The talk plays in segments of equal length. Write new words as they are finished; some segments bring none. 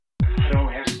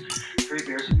3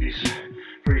 beers apiece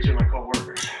for each of my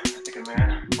co-workers. I think a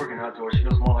man working outdoors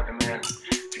feels more like a man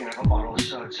drinking out of a bottle of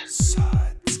suds.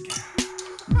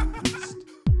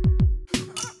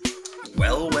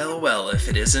 Well, if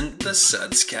it isn't the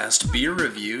Sudscast beer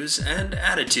reviews and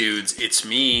attitudes, it's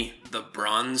me, the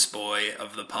bronze boy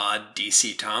of the pod,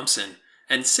 DC Thompson.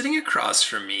 And sitting across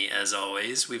from me, as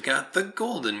always, we've got the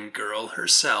golden girl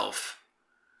herself.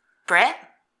 Britt?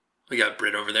 We got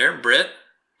Britt over there. Britt,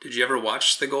 did you ever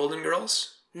watch The Golden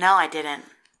Girls? No, I didn't.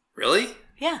 Really?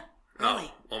 Yeah,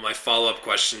 really. Oh, well, my follow-up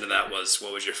question to that was,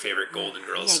 what was your favorite Golden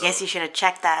Girls? Yeah, I guess you should have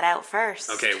checked that out first.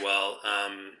 Okay, well,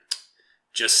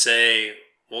 just say,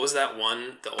 what was that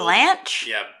one? Blanche?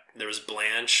 Yeah, there was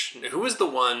Blanche. Who was the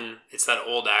one? It's that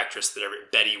old actress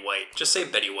Betty White. Just say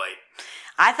Betty White.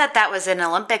 I thought that was an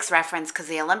Olympics reference because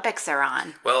the Olympics are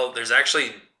on. Well, there's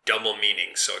actually double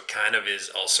meaning, so it kind of is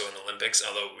also an Olympics,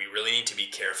 although we really need to be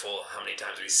careful how many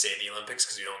times we say the Olympics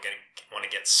because we don't want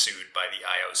to get sued by the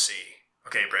IOC.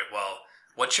 Okay, Britt, well,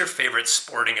 what's your favorite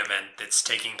sporting event that's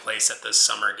taking place at the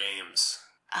Summer Games?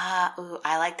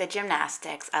 I like the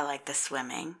gymnastics. I like the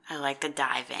swimming. I like the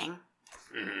diving.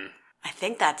 Mm-hmm. I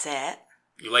think that's it.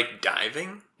 You like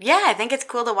diving? Yeah, I think it's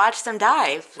cool to watch them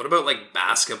dive. What about like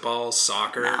basketball,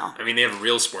 soccer? No. I mean, they have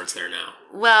real sports there now.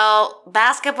 Well,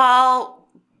 basketball,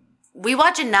 we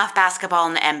watch enough basketball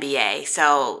in the NBA,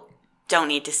 so don't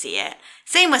need to see it.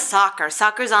 Same with soccer.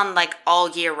 Soccer's on like all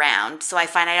year round, so I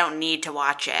find I don't need to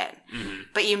watch it. Mm-hmm.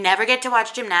 But you never get to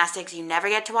watch gymnastics. You never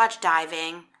get to watch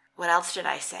diving. What else did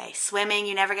I say? Swimming,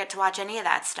 you never get to watch any of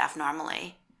that stuff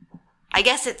normally. I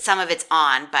guess some of it's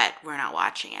on, but we're not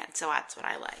watching it, so that's what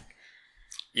I like.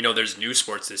 You know, there's new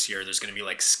sports this year. There's going to be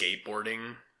like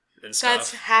skateboarding and stuff.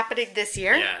 That's happening this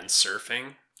year? Yeah, and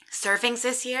surfing. Surfing's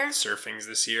this year? Surfing's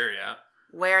this year, yeah.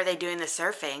 Where are they doing the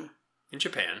surfing? In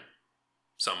Japan.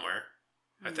 Somewhere,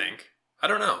 I think. I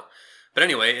don't know. But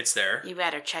anyway, it's there. You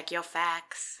better check your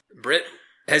facts. Britt,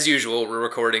 as usual, we're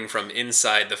recording from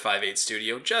inside the 5/8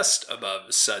 studio just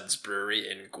above Suds Brewery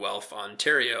in Guelph,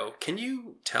 Ontario. Can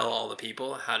you tell all the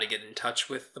people how to get in touch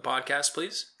with the podcast,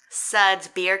 please?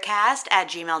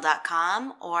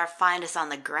 sudsbeercast@gmail.com or find us on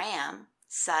the gram,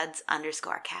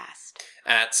 suds_cast.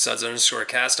 At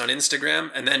suds_cast on Instagram.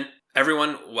 And then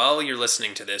everyone, while you're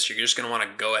listening to this, you're just going to want to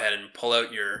go ahead and pull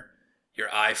out your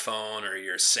iPhone or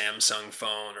your Samsung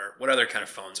phone, or what other kind of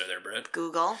phones are there, Britt?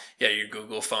 Google. Yeah, your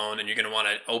Google phone, and you're going to want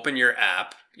to open your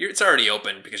app. It's already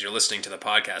open because you're listening to the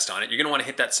podcast on it. You're going to want to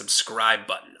hit that subscribe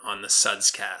button on the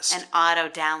Sudscast. And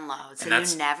auto-download, so And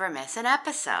you never miss an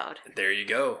episode. There you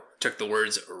go. Took the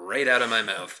words right out of my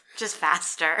mouth. Just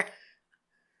faster.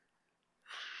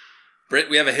 Britt,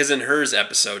 we have a His and Hers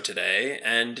episode today,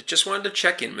 and just wanted to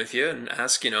check in with you and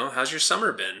ask, how's your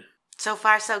summer been? So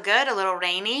far, so good. A little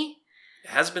rainy. It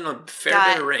has been a fair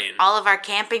bit of rain. All of our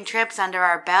camping trips under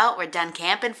our belt. We're done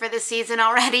camping for the season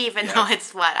already, even though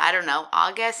it's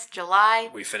August, July.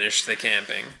 We finished the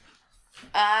camping.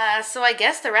 So I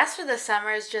guess the rest of the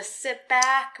summer is just sit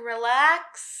back,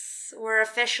 relax. We're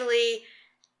officially...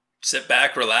 Sit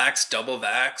back, relax, double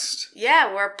vaxxed.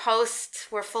 Yeah, we're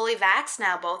fully vaxxed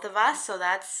now, both of us, so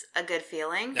that's a good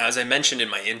feeling. Now, as I mentioned in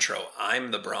my intro,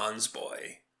 I'm the bronze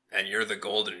boy, and you're the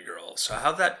golden girl. So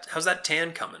how's that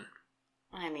tan coming?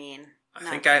 I mean,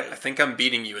 I think I'm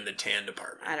beating you in the tan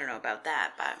department. I don't know about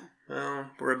that, but... Well,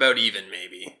 we're about even,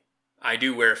 maybe. I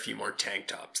do wear a few more tank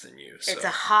tops than you, so... It's a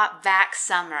hot vax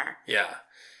summer. Yeah.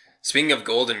 Speaking of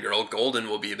Golden Girl, Golden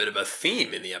will be a bit of a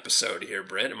theme in the episode here,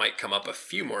 Britt. It might come up a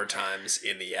few more times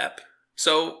in the ep.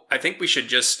 So I think we should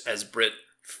just, as Britt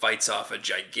fights off a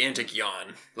gigantic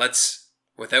yawn, let's,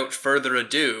 without further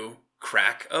ado,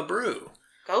 crack a brew.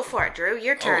 Go for it, Drew.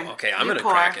 Your turn. Oh, okay, I'm going to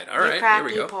crack it. All right, here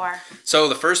we go. Pour. So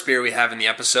the first beer we have in the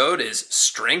episode is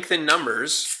Strength in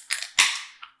Numbers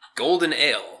Golden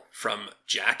Ale from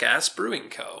Jackass Brewing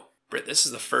Co. Britt, this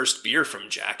is the first beer from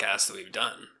Jackass that we've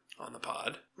done on the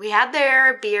pod. We had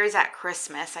their beers at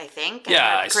Christmas, I think. And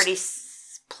Yeah. we're pretty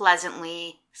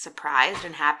pleasantly surprised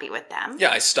and happy with them.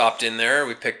 Yeah, I stopped in there.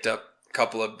 We picked up a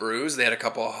couple of brews. They had a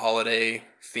couple of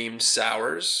holiday-themed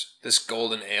sours. This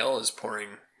Golden Ale is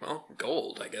pouring... Well,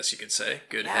 gold, I guess you could say.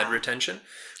 Good head retention.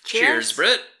 Cheers,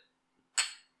 Britt.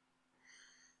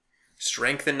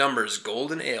 Strength in Numbers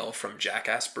Golden Ale from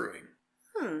Jackass Brewing.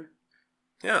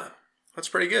 Yeah, that's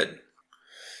pretty good.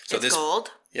 So it's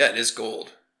gold? Yeah, it is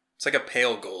gold. It's like a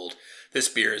pale gold. This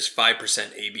beer is 5%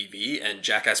 ABV, and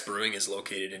Jackass Brewing is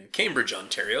located in Cambridge,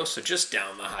 Ontario, so just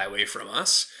down the highway from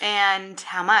us. And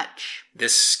how much?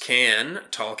 This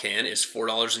tall can, is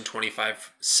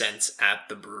 $4.25 at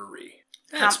the brewery.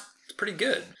 That's pretty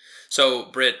good. So,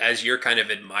 Britt, as you're kind of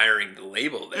admiring the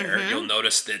label there, you'll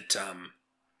notice that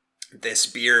This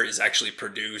beer is actually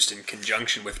produced in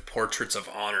conjunction with Portraits of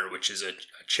Honor, which is a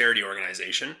charity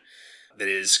organization that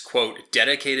is, quote,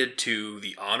 dedicated to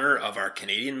the honor of our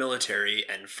Canadian military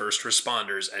and first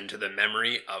responders and to the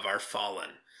memory of our fallen.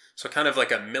 So kind of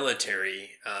like a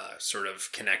military sort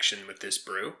of connection with this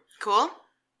brew. Cool.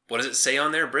 What does it say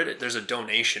on there, Britt? There's a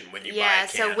donation when you buy a can. Yeah,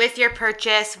 so with your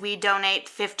purchase, we donate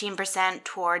 15%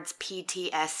 towards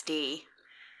PTSD.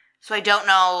 So I don't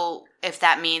know if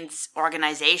that means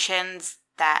organizations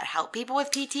that help people with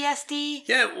PTSD.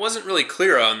 Yeah, it wasn't really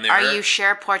clear on there. Are you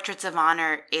sure Portraits of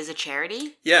Honor is a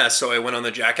charity? Yeah, so I went on the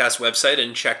Jackass website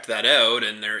and checked that out,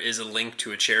 and there is a link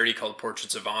to a charity called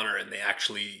Portraits of Honor, and they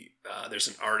actually, there's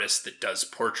an artist that does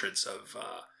portraits of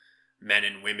men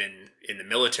and women in the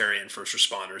military and first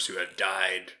responders who had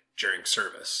died during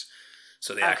service.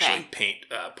 So they actually paint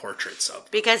portraits of them.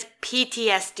 Because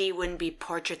PTSD wouldn't be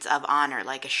Portraits of Honor,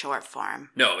 like a short form.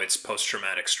 No, it's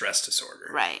post-traumatic stress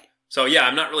disorder. Right. So yeah,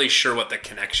 I'm not really sure what the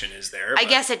connection is there. I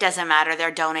guess it doesn't matter. They're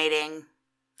donating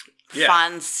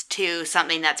funds to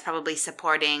something that's probably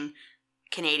supporting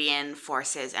Canadian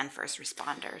forces and first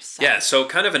responders. So. Yeah, so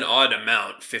kind of an odd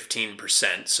amount,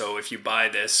 15%. So if you buy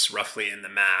this roughly in the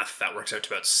math, that works out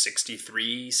to about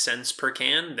 63 cents per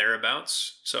can,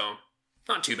 thereabouts. So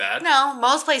not too bad. No,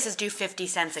 most places do 50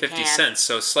 cents a can. 50 cents,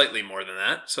 so slightly more than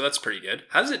that. So that's pretty good.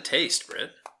 How does it taste,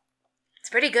 Britt? It's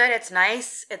pretty good. It's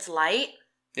nice. It's light.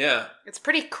 Yeah. It's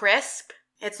pretty crisp.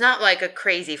 It's not like a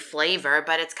crazy flavor,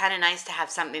 but it's kind of nice to have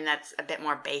something that's a bit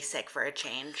more basic for a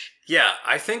change. Yeah,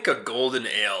 I think a golden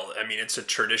ale, I mean, it's a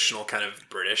traditional kind of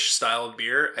British style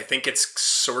beer. I think it's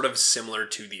sort of similar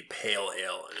to the pale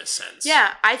ale in a sense.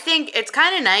 Yeah, I think it's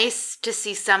kind of nice to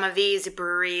see some of these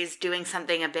breweries doing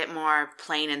something a bit more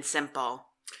plain and simple.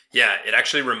 Yeah, it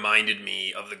actually reminded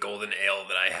me of the golden ale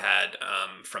that I had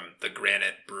from the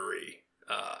Granite Brewery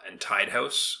and Tide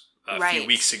House. A few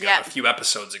weeks ago, a few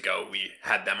episodes ago, we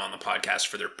had them on the podcast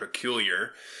for their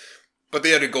Peculiar. But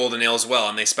they had a golden ale as well,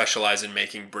 and they specialize in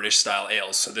making British-style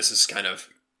ales. So this is kind of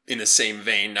in the same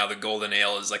vein. Now, the golden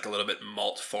ale is like a little bit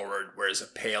malt-forward, whereas a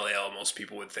pale ale, most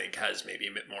people would think, has maybe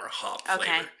a bit more hop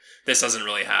flavor. This doesn't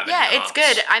really have any hops. Yeah, it's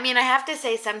good. I mean, I have to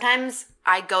say, sometimes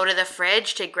I go to the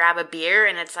fridge to grab a beer,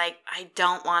 and it's like, I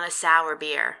don't want a sour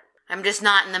beer. I'm just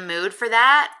not in the mood for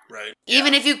that. Right.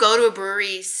 Even if you go to a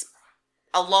brewery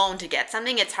alone to get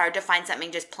something, it's hard to find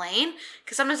something just plain,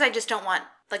 because sometimes I just don't want,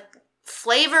 like,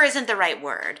 flavor isn't the right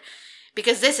word,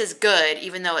 because this is good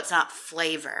even though it's not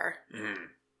flavor,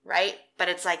 right? But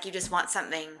it's like you just want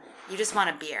something, you just want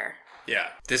a beer. Yeah,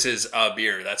 this is a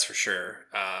beer, that's for sure.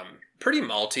 Pretty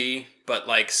malty, but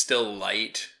like still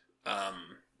light,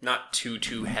 not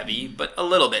too heavy, but a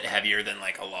little bit heavier than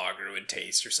like a lager would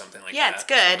taste or something like that. Yeah, it's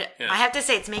good. So, yeah. I have to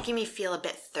say, it's making me feel a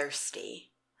bit thirsty.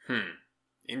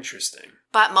 Interesting.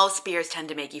 But most beers tend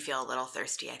to make you feel a little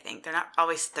thirsty, I think. They're not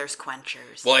always thirst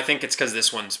quenchers. Well, I think it's because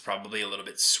this one's probably a little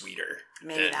bit sweeter.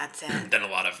 Maybe that's it. Than a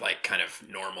lot of like kind of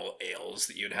normal ales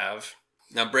that you'd have.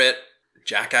 Now, Britt,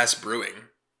 Jackass Brewing.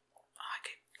 Oh, I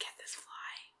could get this fly.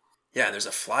 Yeah, there's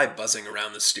a fly buzzing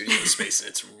around the studio space and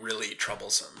it's really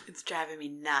troublesome. It's driving me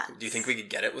nuts. Do you think we could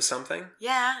get it with something?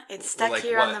 Yeah, it's stuck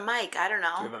here on the mic. I don't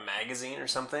know. Do you have a magazine or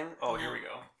something? Oh, here we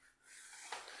go.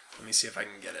 Let me see if I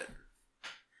can get it.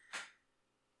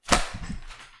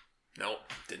 Nope,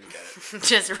 didn't get it.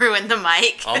 Just ruined the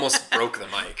mic. Almost broke the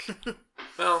mic.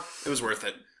 Well, it was worth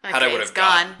it. Okay, Had I would have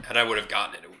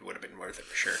gotten it, it would have been worth it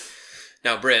for sure.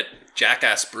 Now, Britt,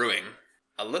 Jackass Brewing,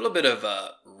 a little bit of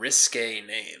a risque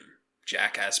name,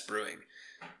 Jackass Brewing.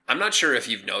 I'm not sure if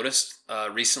you've noticed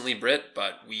recently, Britt,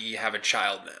 but we have a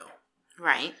child now.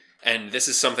 Right. And this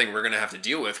is something we're going to have to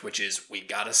deal with, which is we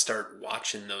got to start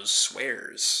watching those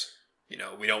swears. You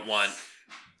know, we don't want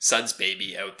Sud's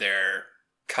baby out there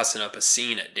cussing up a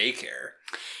scene at daycare.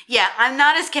 Yeah, I'm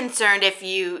not as concerned if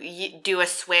you do a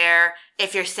swear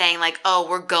if you're saying like, oh,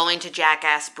 we're going to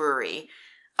Jackass Brewery.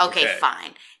 Okay,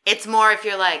 fine. It's more if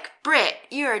you're like, Britt,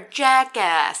 you're a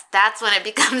jackass. That's when it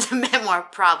becomes a bit more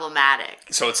problematic.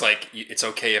 So it's like, it's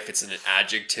okay if it's an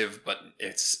adjective, but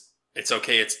it's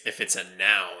okay if it's a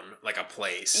noun, like a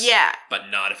place. Yeah. But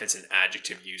not if it's an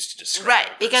adjective used to describe Right,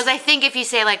 because I think if you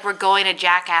say, like, we're going to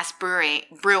Jackass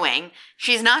Brewing,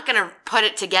 she's not going to put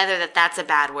it together that that's a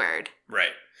bad word.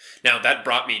 Right. Now, that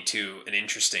brought me to an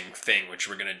interesting thing, which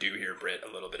we're going to do here, Britt,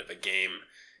 a little bit of a game.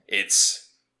 It's,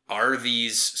 are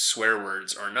these swear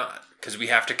words or not? Because we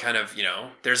have to kind of,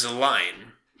 there's a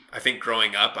line. I think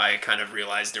growing up, I kind of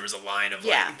realized there was a line of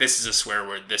like, this is a swear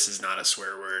word, this is not a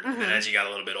swear word. Mm-hmm. And as you got a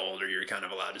little bit older, you're kind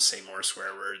of allowed to say more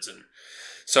swear words. And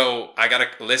so I got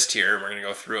a list here, and we're going to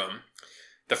go through them.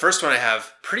 The first one I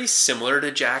have pretty similar to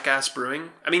Jackass Brewing.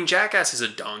 I mean, Jackass is a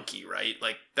donkey, right?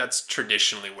 Like, that's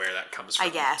traditionally where that comes from. I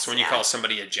guess, So when you call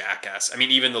somebody a jackass, I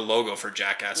mean, even the logo for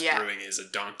Jackass Brewing is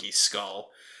a donkey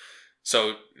skull.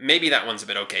 So maybe that one's a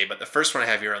bit okay, but the first one I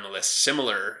have here on the list,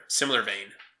 similar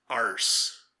vein,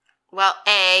 arse. Well,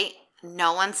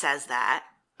 no one says that.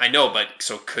 I know, but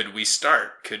so could we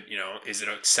start? Is it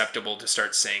acceptable to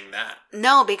start saying that?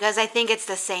 No, because I think it's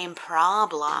the same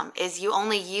problem, is you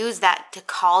only use that to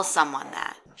call someone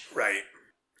that. Right.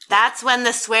 That's when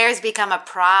the swears become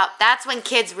that's when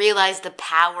kids realize the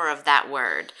power of that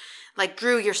word. Like,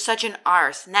 Drew, you're such an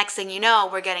arse. Next thing you know,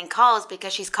 we're getting calls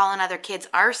because she's calling other kids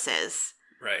arses.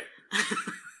 Right.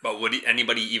 But would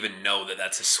anybody even know that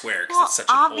that's a swear? Because it's such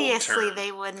an old term. Obviously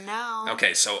they would know.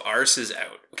 Okay, so arse is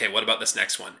out. Okay, what about this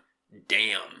next one?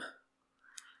 Damn.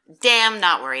 Damn,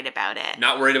 not worried about it.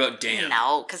 Not worried about damn.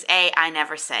 No, because I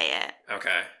never say it.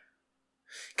 Okay.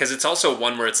 Because it's also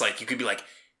one where it's like, you could be like,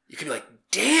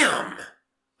 damn,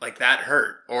 like that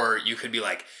hurt. Or you could be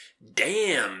like,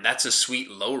 damn, that's a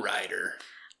sweet lowrider.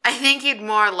 I think you'd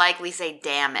more likely say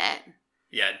damn it.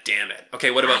 Yeah, damn it. Okay,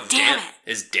 what about damn it?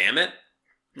 Is damn it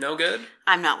no good?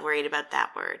 I'm not worried about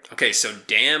that word. Okay, so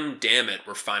damn it,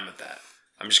 we're fine with that.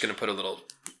 I'm just going to put a little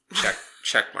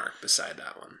check mark beside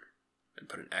that one. And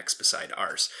put an X beside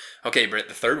arse. Okay, Britt,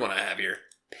 the third one I have here,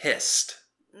 pissed.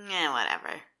 Yeah,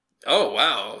 whatever. Oh,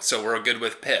 wow. So we're good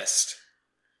with pissed.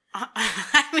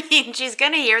 I mean, she's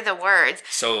going to hear the words.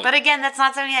 But again, that's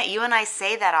not something that you and I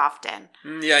say that often.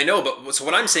 Yeah, I know. But so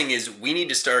what I'm saying is we need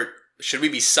to start, should we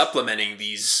be supplementing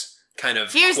these kind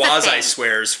of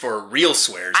quasi-swears for real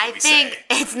swears I think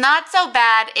it's not so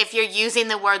bad if you're using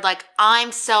the word like,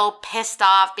 I'm so pissed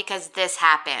off because this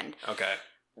happened. Okay.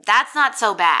 That's not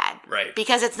so bad. Right.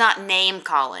 Because it's not name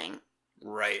calling.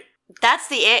 Right. That's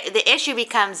the issue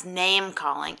becomes name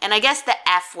calling. And I guess the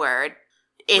F word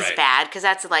is bad because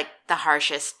that's like the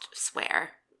harshest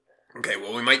swear. Okay,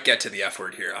 well, we might get to the F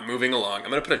word here. I'm moving along.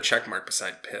 I'm going to put a check mark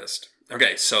beside pissed.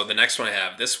 Okay, so the next one I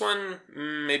have, this one,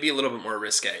 maybe a little bit more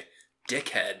risque.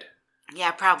 Dickhead.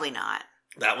 Yeah, probably not.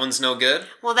 That one's no good?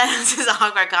 Well, then this is an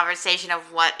awkward conversation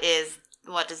of what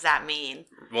does that mean?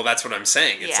 Well, that's what I'm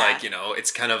saying. It's like,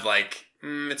 it's kind of like,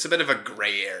 it's a bit of a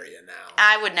gray area now.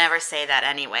 I would never say that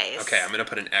anyways. Okay, I'm going to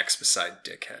put an X beside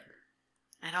dickhead.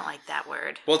 I don't like that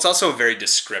word. Well, it's also very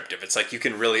descriptive. It's like you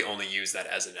can really only use that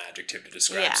as an adjective to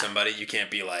describe somebody. You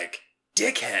can't be like,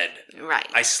 dickhead. Right.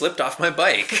 I slipped off my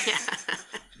bike.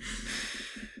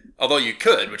 Although you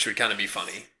could, which would kind of be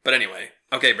funny. But anyway.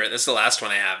 Okay, Britt, this is the last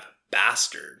one I have.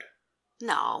 Bastard.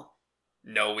 No.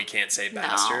 No, we can't say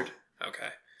bastard? No. Okay.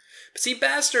 But see,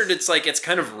 bastard, it's like, it's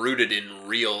kind of rooted in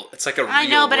real, it's like a real I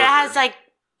know, but word. It has like,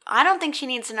 I don't think she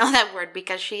needs to know that word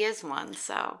because she is one,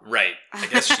 so. Right. I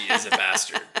guess she is a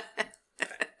bastard.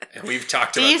 And we've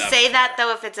talked about that. Do you say that,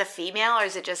 though, if it's a female, or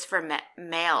is it just for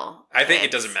male? I think it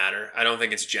doesn't matter. I don't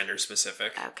think it's gender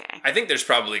specific. Okay. I think there's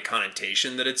probably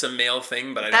connotation that it's a male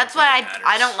thing, but That's why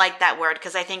I don't like that word,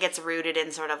 because I think it's rooted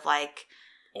in sort of like,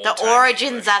 the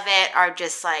origins of it are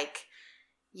just like,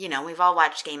 we've all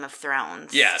watched Game of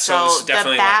Thrones. Yeah, so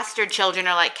the bastard children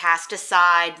are like cast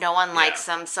aside. No one likes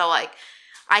them. So like,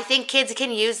 I think kids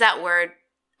can use that word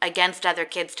against other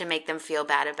kids to make them feel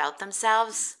bad about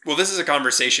themselves. Well, this is a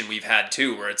conversation we've had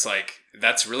too, where it's like,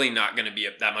 that's really not going to be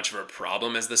that much of a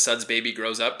problem as the Suds baby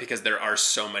grows up, because there are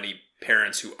so many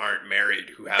parents who aren't married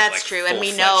who have that's true, and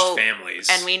we know families,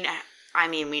 and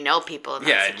we know people in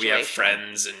that situation. And we have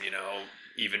friends, and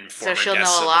even former so she'll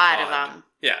guests know a lot of them.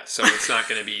 Yeah, so it's not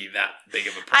going to be that big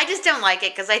of a problem. I just don't like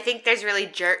it because I think there's really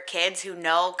jerk kids who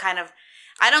know kind of.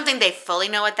 I don't think they fully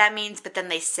know what that means, but then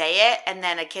they say it, and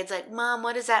then a kid's like, Mom,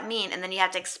 what does that mean? And then you have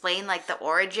to explain, like, the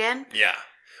origin. Yeah.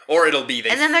 Or it'll be...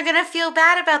 And then they're going to feel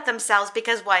bad about themselves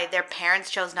because, their parents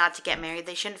chose not to get married.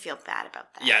 They shouldn't feel bad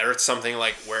about that. Yeah, or it's something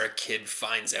like where a kid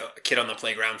on the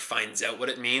playground finds out what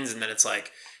it means, and then it's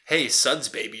like, hey, Suds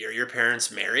baby, are your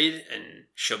parents married? And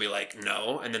she'll be like,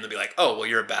 no. And then they'll be like, oh, well,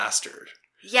 you're a bastard.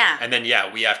 Yeah. And then,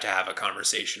 we have to have a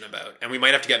conversation about... And we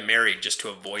might have to get married just to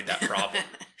avoid that problem.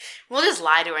 We'll just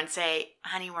lie to her and say,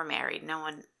 honey, we're married. No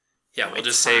one... Yeah, we'll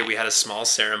just say we had a small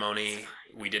ceremony.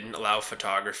 We didn't allow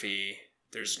photography.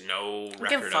 There's no record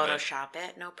of it. We can Photoshop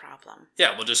it. No problem.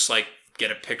 Yeah, we'll just, get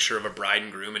a picture of a bride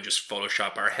and groom and just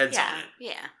Photoshop our heads on it.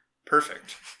 Yeah.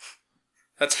 Perfect.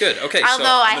 That's good. Okay, although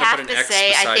I have to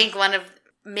say, I think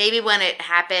maybe when it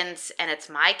happens and it's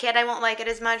my kid, I won't like it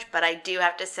as much, but I do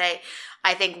have to say,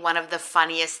 I think one of the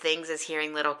funniest things is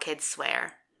hearing little kids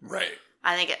swear. Right.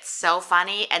 I think it's so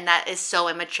funny, and that is so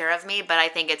immature of me, but I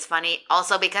think it's funny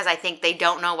also because I think they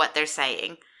don't know what they're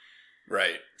saying.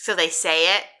 Right. So they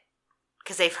say it,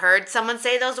 because they've heard someone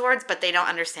say those words, but they don't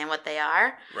understand what they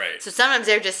are. Right. So sometimes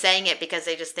they're just saying it because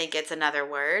they just think it's another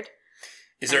word.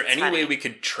 Is there any funny. way we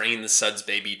could train the Suds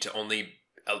baby to only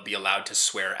be allowed to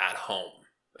swear at home?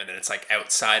 And then it's like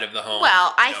outside of the home?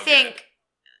 Well, I no think... good.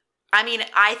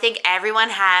 I think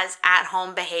everyone has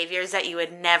at-home behaviors that you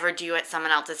would never do at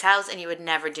someone else's house and you would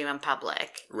never do in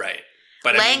public. Right.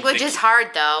 But Language is hard,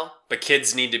 though. But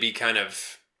kids need to be kind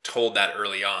of told that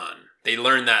early on. They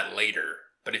learn that later.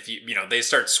 But if they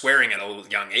start swearing at a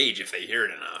young age if they hear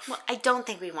it enough. Well, I don't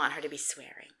think we want her to be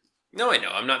swearing. No, I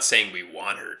know. I'm not saying we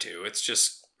want her to. It's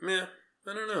just, I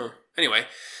don't know. Anyway,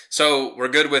 so we're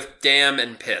good with damn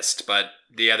and pissed, but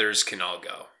the others can all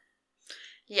go.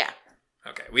 Yeah.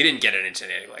 Okay, we didn't get into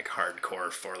any like hardcore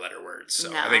 4-letter words,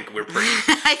 so No. I think we're pretty.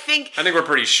 I think we're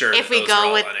pretty sure if that we those are go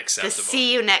all with unacceptable. the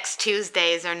 "see you next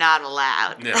Tuesdays" are not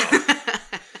allowed.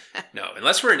 No,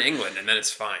 unless we're in England, and then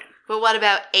it's fine. But what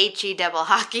about HE double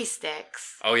hockey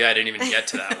sticks? Oh yeah, I didn't even get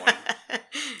to that one.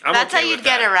 That's okay how with you'd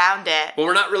get that. around it. Well,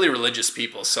 we're not really religious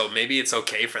people, so maybe it's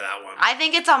okay for that one. I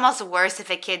think it's almost worse if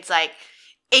a kid's like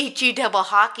HE double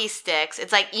hockey sticks.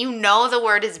 It's like the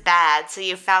word is bad, so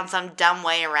you found some dumb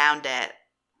way around it.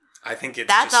 I think it's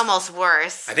That's almost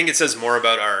worse. I think it says more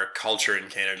about our culture in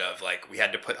Canada of like we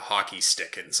had to put hockey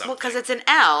stick in something. Well, because it's an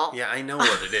L. Yeah, I know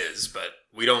what it is, but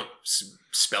we don't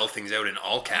spell things out in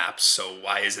all caps, so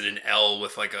why is it an L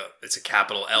with it's a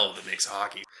capital L that makes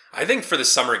hockey? I think for the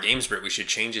summer games, Britt, we should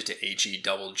change it to HE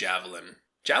double javelin.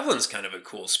 Javelin's kind of a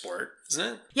cool sport,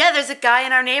 isn't it? Yeah, there's a guy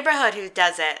in our neighborhood who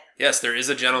does it. Yes, there is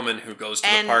a gentleman who goes to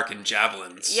the park in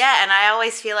javelins. Yeah, and I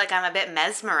always feel like I'm a bit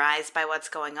mesmerized by what's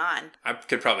going on. I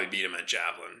could probably beat him at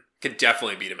javelin. Could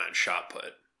definitely beat him at shot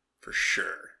put, for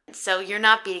sure. So you're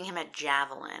not beating him at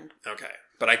javelin. Okay,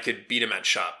 but I could beat him at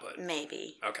shot put.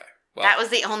 Maybe. Okay. Well, that was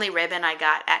the only ribbon I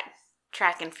got at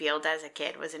track and field as a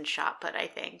kid was in shot put, I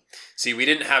think. See, we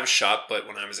didn't have shot put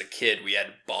when I was a kid. We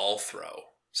had ball throw.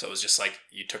 So it was just like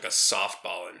you took a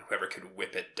softball and whoever could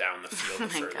whip it down the field Oh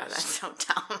the my furthest. god, that's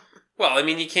so dumb. Well, I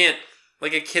mean, you can't,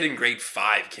 like a kid in grade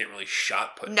 5 can't really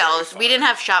shot put. No, very far. we didn't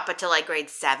have shot put till like grade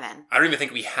 7. I don't even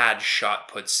think we had shot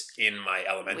puts in my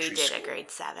elementary We did school. at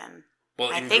grade 7.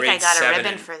 Well, I in think I grade got a 7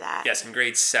 ribbon and- for that. Yes, in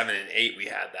grade 7 and 8 we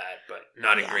had that, but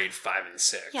not in Yeah. grade 5 and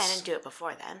 6. Yeah, I didn't do it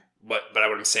before then. But what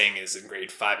I'm saying is in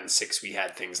grade 5 and 6 we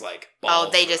had things like ball Oh,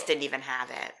 they throw. just didn't even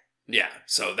have it. Yeah,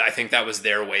 so I think that was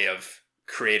their way of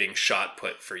creating shot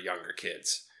put for younger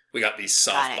kids. We got these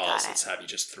Got it, softballs. got it. Let's have you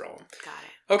just throw them. Got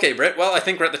it. Okay, Britt. Well, I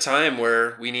think we're at the time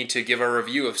where we need to give our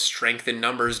review of Strength in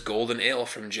Numbers Golden Ale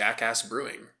from Jackass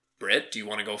Brewing. Britt, do you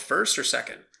want to go first or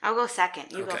second? I'll go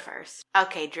second. You go Okay. first.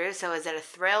 Okay, Drew, so is it a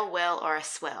thrill, will, or a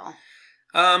swill?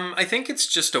 I think it's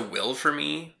just a will for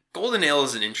me. Golden Ale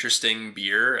is an interesting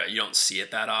beer. You don't see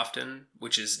it that often,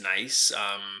 which is nice.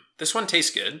 This one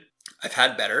tastes good. I've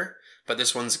had better, but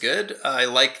this one's good. I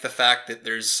like the fact that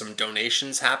there's some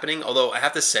donations happening, although I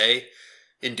have to say,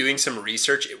 in doing some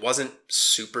research, it wasn't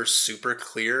super, super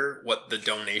clear what the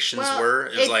donations were.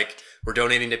 It was like, we're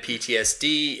donating to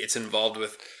PTSD. It's involved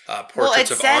with Portraits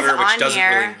it of says Honor, which on doesn't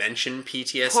here, really mention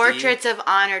PTSD. Portraits of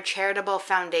Honor Charitable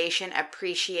Foundation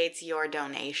appreciates your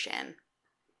donation.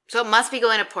 So it must be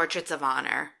going to Portraits of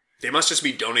Honor. They must just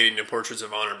be donating to Portraits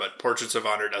of Honor, but Portraits of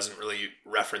Honor doesn't really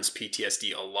reference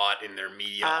PTSD a lot in their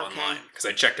media online, because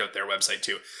I checked out their website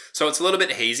too. So it's a little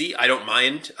bit hazy. I don't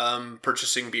mind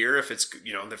purchasing beer if it's,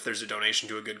 if there's a donation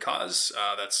to a good cause.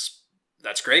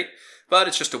 That's great, but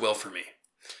it's just a will for me.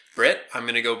 Britt, I'm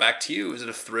going to go back to you. Is it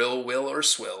a thrill, will, or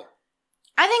swill?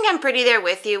 I think I'm pretty there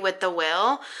with you with the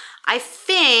will. I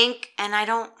think, and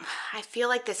I feel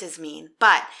like this is mean,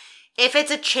 but if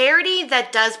it's a charity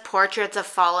that does portraits of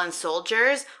fallen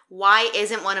soldiers, why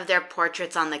isn't one of their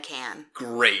portraits on the can?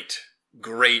 Great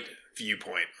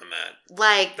viewpoint on that.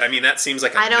 Like, I mean, that seems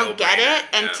like a I don't get no-brainer. it.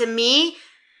 And Yeah. to me,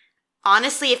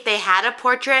 honestly, if they had a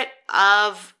portrait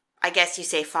of, I guess you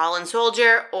say fallen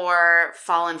soldier or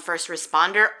fallen first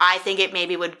responder, I think it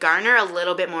maybe would garner a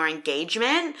little bit more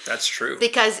engagement. That's true.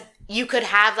 Because you could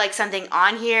have like something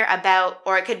on here about,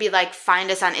 or it could be like find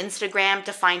us on Instagram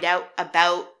to find out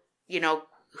about,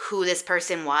 who this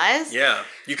person was. Yeah,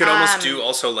 you could almost do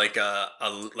also like a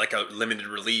limited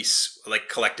release, like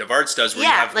Collective Arts does, where you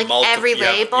have like multiple. every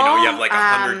label. You have like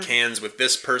 100 cans with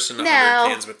this person, 100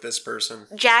 cans with this person.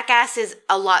 Jackass is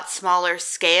a lot smaller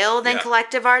scale than Yeah.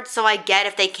 Collective Arts, so I get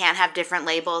if they can't have different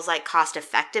labels, like cost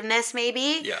effectiveness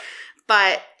maybe. Yeah,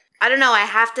 But I don't know. I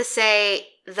have to say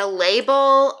the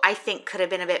label I think could have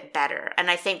been a bit better, and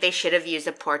I think they should have used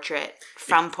a portrait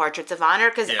from Portraits of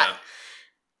Honor yeah.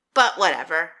 but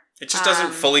whatever. It just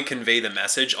doesn't fully convey the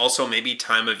message. Also, maybe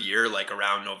time of year, like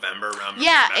around November, around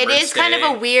Yeah, it Remembrance is kind of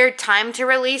Day. a weird time to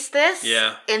release this.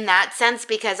 Yeah. In that sense,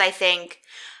 because I think...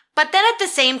 But then at the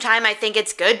same time, I think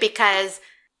it's good because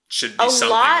Should be a something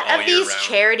lot all of year these round.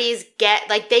 charities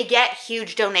they get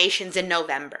huge donations in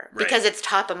November Right. because it's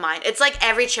top of mind. It's like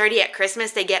every charity at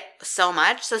Christmas, they get so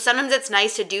much. So sometimes it's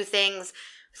nice to do things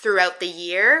throughout the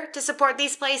year to support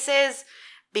these places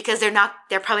because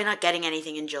they're probably not getting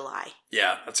anything in July.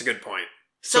 Yeah, that's a good point.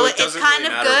 So it it's doesn't kind really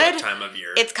of matter good. what time of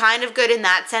year. It's kind of good in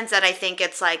that sense that I think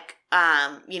it's like,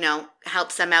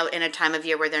 helps them out in a time of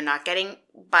year where they're not getting,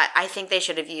 but I think they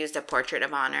should have used a portrait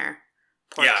of honor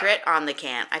portrait on the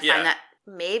can. I Yeah. find that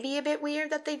maybe a bit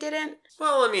weird that they didn't.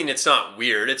 Well, I mean, it's not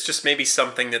weird. It's just maybe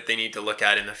something that they need to look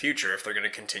at in the future if they're going to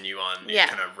continue on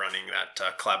kind of running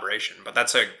that collaboration. But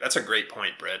that's a great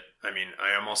point, Britt. I mean,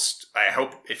 I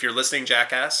hope if you're listening,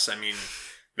 Jackass, I mean,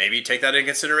 maybe take that into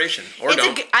consideration. Or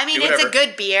don't. It's a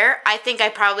good beer. I think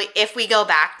if we go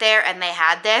back there and they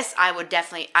had this, I would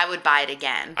buy it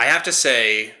again. I have to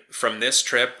say, from this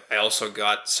trip, I also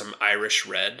got some Irish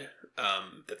Red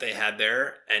that they had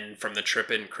there, and from the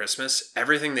trip in Christmas,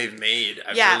 everything they've made,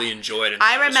 I've really enjoyed. And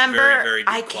I remember, very, very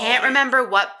good I can't remember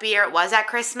what beer it was at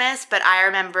Christmas, but I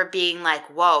remember being like,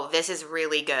 "Whoa, this is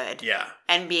really good." Yeah,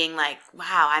 and being like,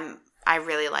 "Wow, I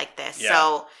really like this." Yeah.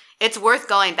 So it's worth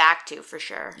going back to for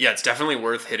sure. Yeah, it's definitely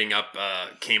worth hitting up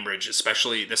Cambridge,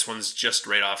 especially this one's just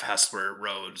right off Hesper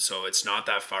Road, so it's not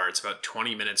that far. It's about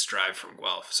 20 minutes drive from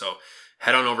Guelph. So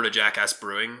head on over to Jackass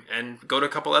Brewing and go to a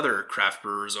couple other craft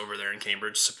brewers over there in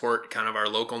Cambridge. Support kind of our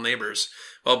local neighbors.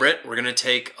 Well, Britt, we're going to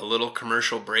take a little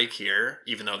commercial break here,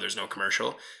 even though there's no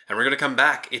commercial, and we're going to come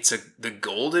back. The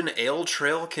Golden Ale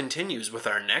Trail continues with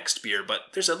our next beer, but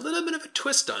there's a little bit of a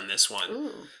twist on this one.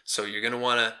 Ooh. So you're going to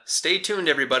want to stay tuned,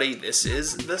 everybody. This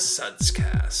is the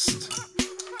Sudscast.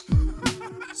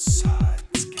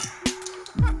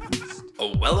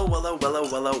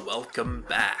 Oh, welcome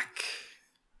back.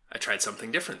 I tried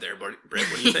something different there, Britt.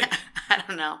 What do you think? I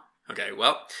don't know. Okay,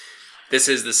 well, this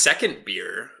is the second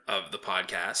beer of the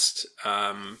podcast.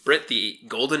 Britt, the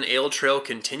Golden Ale Trail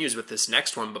continues with this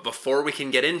next one, but before we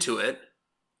can get into it,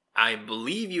 I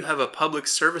believe you have a public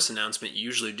service announcement you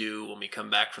usually do when we come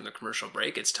back from the commercial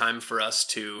break. It's time for us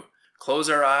to close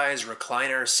our eyes,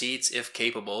 recline our seats if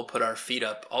capable, put our feet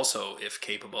up also if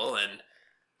capable, and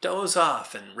doze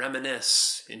off and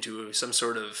reminisce into some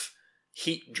sort of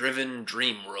heat-driven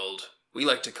dream world we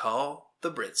like to call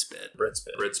the Britspit.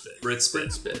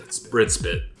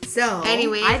 Britspit. So,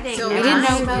 Anyway, I think so we we didn't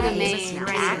didn't know know who the the main main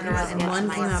actor actor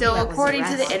was. was. So according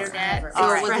to the internet,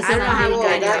 I don't know how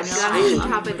you got So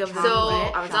topic of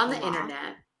I was on the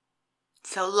internet.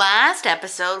 So last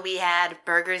episode we had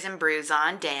Burgers and Brews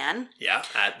on, Dan. Yeah,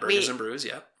 at Burgers and Brews,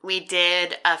 yeah. We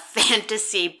did a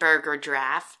fantasy burger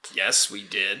draft. Yes, we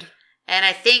did. And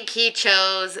I think he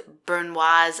chose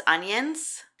Brunoise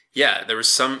onions. Yeah, there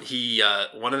was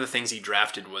one of the things he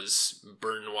drafted was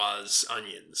Brunoise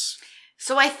onions.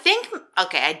 So I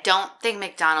don't think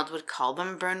McDonald's would call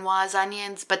them Brunoise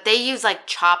onions, but they use like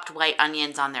chopped white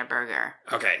onions on their burger.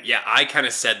 Okay, yeah, I kind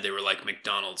of said they were like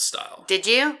McDonald's style. Did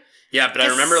you? Yeah, but I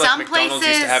remember like McDonald's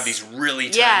used to have places- these really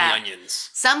tiny onions.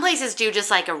 Some places do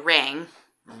just like a ring,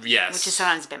 Yes. which is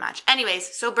sometimes a bit much.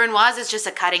 Anyways, so Brunoise is just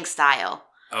a cutting style.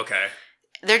 Okay.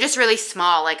 They're just really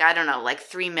small, like, I don't know, like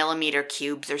 3 millimeter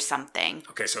cubes or something.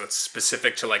 Okay, so it's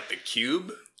specific to like the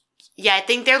cube? Yeah, I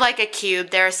think they're like a cube.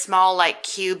 They're a small, like,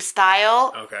 cube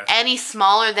style. Okay. Any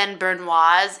smaller than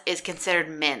Brunoise is considered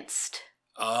minced.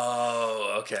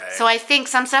 Oh, okay. So I think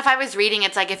some stuff I was reading,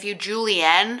 it's like if you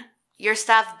julienne your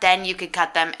stuff, then you could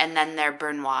cut them and then they're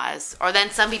Brunoise. Or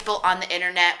then some people on the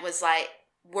internet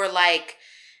were like,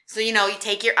 so, you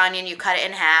take your onion, you cut it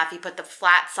in half, you put the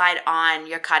flat side on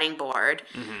your cutting board,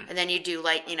 and then you do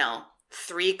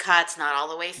 3 cuts, not all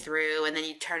the way through, and then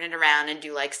you turn it around and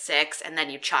do 6, and then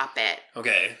you chop it.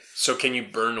 Okay, so can you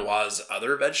Brunoise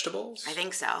other vegetables? I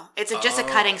think so. It's just a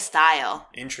cutting style.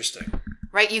 Interesting.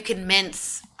 Right? You can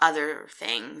mince other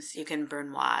things. You can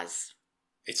Brunoise.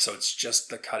 So it's just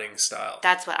the cutting style.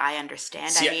 That's what I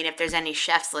understand. See, I mean, if there's any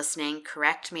chefs listening,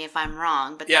 correct me if I'm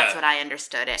wrong, but Yeah. that's what I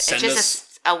understood it. Send It's us- just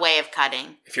a way of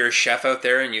cutting. If you're a chef out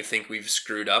there and you think we've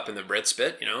screwed up in the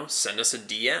Britspit, send us a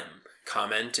DM.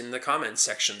 Comment in the comments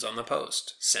sections on the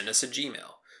post. Send us a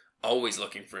Gmail. Always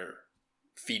looking for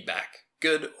feedback,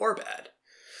 good or bad.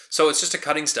 So it's just a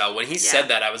cutting style. When he said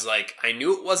that, I was like, I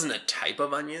knew it wasn't a type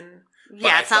of onion.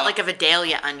 Yeah, it's not like a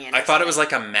Vidalia onion. I thought it was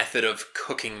like a method of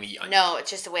cooking the onion. No, it's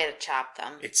just a way to chop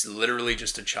them. It's literally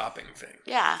just a chopping thing.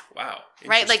 Yeah. Wow.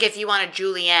 Right? Like if you want a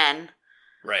julienne,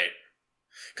 Right.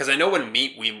 Because I know when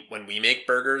we make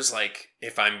burgers, like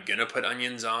if I'm gonna put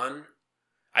onions on,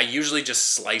 I usually just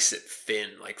slice it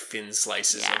thin, like thin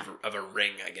slices of a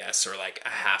ring, I guess, or like a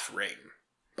half ring.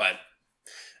 But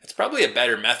it's probably a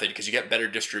better method because you get better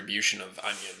distribution of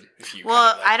onion if you.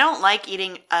 Well, I don't like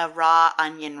eating a raw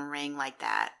onion ring like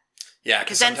that. Yeah,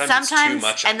 because sometimes it's too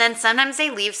much. And then sometimes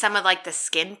they leave some of like the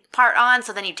skin part on,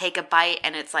 so then you take a bite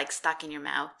and it's like stuck in your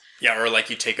mouth. Yeah, or like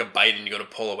you take a bite and you go to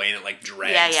pull away and it like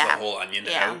drags the whole onion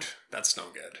out. That's no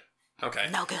good.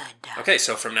 Okay. No good. Okay,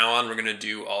 so from now on we're going to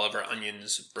do all of our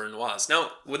onions Bernoise.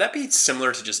 Now, would that be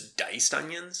similar to just diced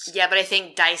onions? Yeah, but I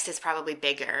think diced is probably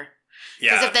bigger.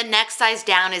 Yeah. Because if the next size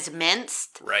down is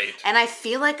minced. Right. And I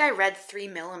feel like I read 3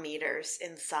 millimeters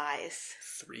in size.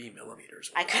 3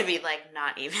 millimeters. I could be like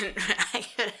not even. I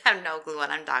could have no clue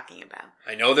what I'm talking about.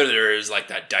 I know that there is like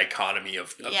that dichotomy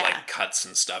of like cuts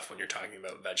and stuff when you're talking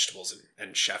about vegetables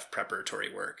and chef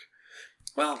preparatory work.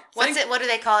 Well, what do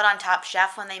they call it on Top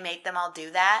Chef when they make them all do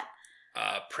that?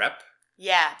 Prep.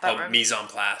 Yeah, but mise en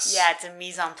place. Yeah, it's a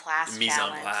mise en place. Mise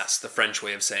en place, the French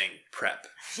way of saying prep.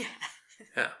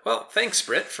 Yeah. Well, thanks,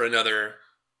 Britt, for another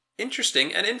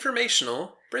interesting and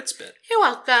informational Brit's Bit. You're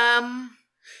welcome.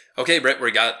 Okay, Britt,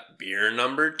 we got beer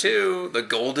number 2. The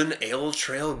Golden Ale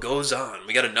Trail goes on.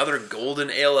 We got another Golden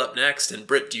Ale up next. And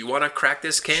Britt, do you want to crack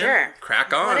this can? Sure.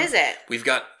 Crack on. What is it? We've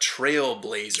got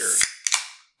Trailblazer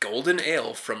Golden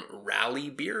Ale from Rally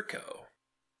Beer Co.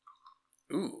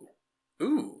 Ooh.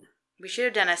 We should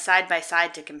have done a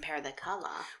side-by-side to compare the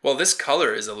color. Well, this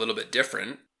color is a little bit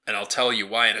different. And I'll tell you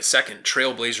why in a second.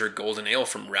 Trailblazer Golden Ale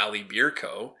from Rally Beer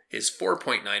Co. is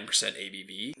 4.9%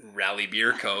 ABV. Rally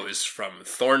Beer Co. is from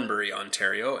Thornbury,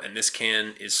 Ontario, and this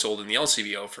can is sold in the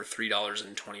LCBO for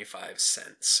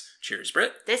 $3.25. Cheers,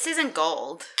 Britt. This isn't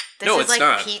gold. This No, is it's like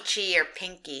not. Peachy or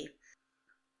pinky.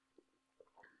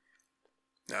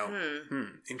 Now,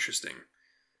 interesting.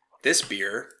 This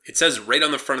beer, it says right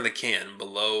on the front of the can,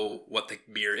 below what the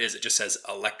beer is, it just says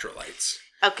electrolytes.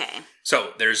 Okay.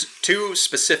 So, there's 2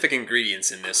 specific ingredients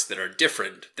in this that are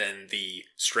different than the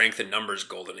Strength and Numbers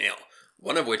Golden Ale.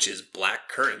 One of which is black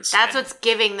currants. That's what's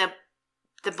giving the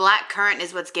black currant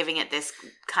is what's giving it this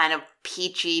kind of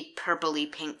peachy,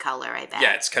 purpley pink color, I bet.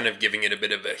 Yeah, it's kind of giving it a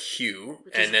bit of a hue.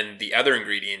 And then the other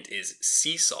ingredient is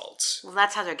sea salts. Well,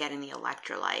 that's how they're getting the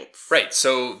electrolytes. Right.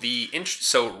 So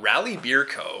so Rally Beer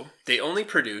Co., they only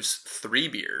produce 3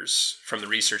 beers from the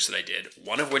research that I did,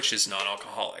 one of which is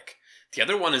non-alcoholic. The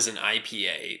other one is an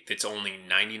IPA that's only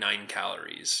 99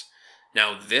 calories.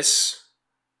 Now, this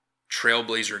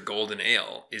Trailblazer Golden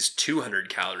Ale is 200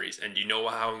 calories. And do you know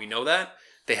how we know that?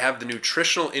 They have the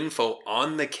nutritional info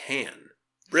on the can.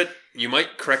 Britt, you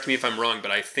might correct me if I'm wrong,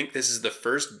 but I think this is the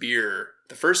first beer,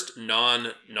 the first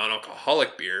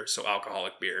non-alcoholic beer, so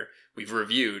alcoholic beer, we've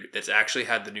reviewed that's actually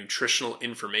had the nutritional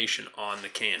information on the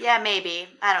can. Yeah, maybe.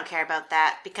 I don't care about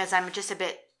that because I'm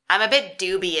a bit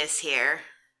dubious here.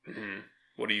 Mm-hmm.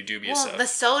 What are you dubious of? The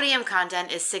sodium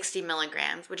content is 60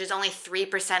 milligrams, which is only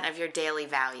 3% of your daily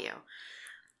value.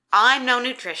 I'm no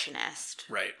nutritionist.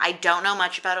 Right. I don't know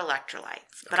much about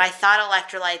electrolytes, but I thought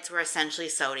electrolytes were essentially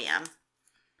sodium.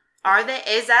 Are they?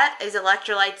 Is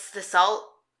electrolytes the salt?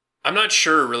 I'm not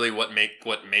sure really what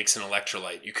makes an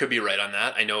electrolyte. You could be right on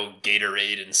that. I know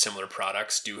Gatorade and similar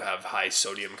products do have high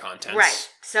sodium contents. Right.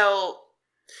 So...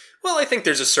 Well, I think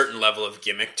there's a certain level of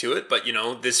gimmick to it, but,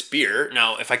 this beer...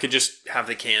 Now, if I could just have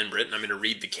the can, Britt, and I'm going to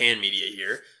read the can media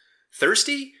here.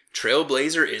 Thirsty?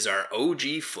 Trailblazer is our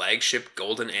OG flagship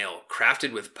golden ale,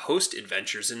 crafted with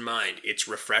post-adventures in mind. It's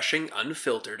refreshing,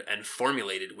 unfiltered, and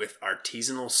formulated with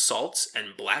artisanal salts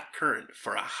and black currant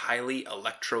for a highly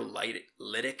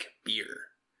electrolytic beer.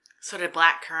 So did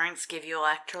black currants give you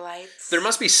electrolytes? There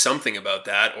must be something about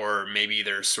that, or maybe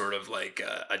there's sort of like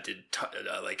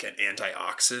like an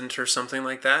antioxidant or something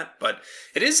like that. But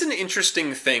it is an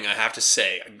interesting thing, I have to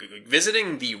say.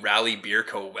 Visiting the Rally Beer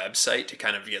Co. website to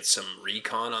kind of get some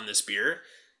recon on this beer,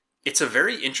 it's a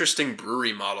very interesting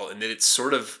brewery model in that it's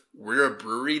sort of, we're a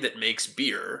brewery that makes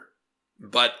beer,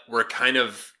 but we're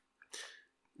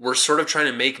sort of trying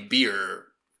to make beer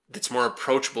that's more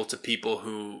approachable to people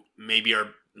who maybe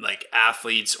are like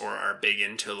athletes or are big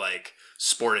into like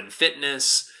sport and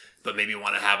fitness, but maybe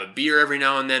want to have a beer every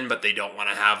now and then, but they don't want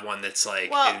to have one that's like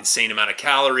an insane amount of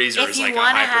calories or is like a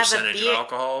high percentage of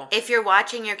alcohol. If you're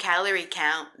watching your calorie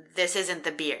count, this isn't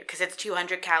the beer because it's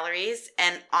 200 calories.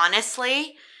 And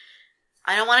honestly,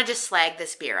 I don't want to just slag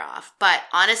this beer off, but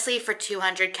honestly, for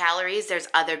 200 calories, there's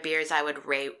other beers I would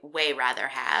way rather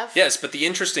have. Yes, but the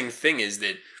interesting thing is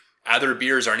that other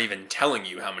beers aren't even telling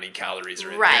you how many calories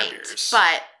are in their beers.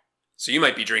 But so you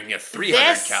might be drinking a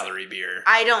 300 calorie beer.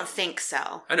 I don't think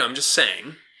so. I know, I'm just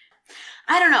saying.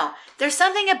 I don't know. There's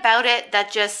something about it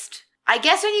that just, I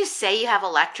guess when you say you have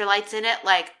electrolytes in it,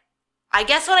 like, I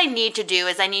guess what I need to do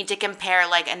is I need to compare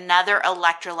like another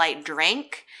electrolyte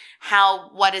drink,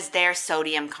 what is their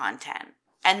sodium content?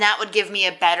 And that would give me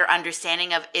a better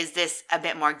understanding of, is this a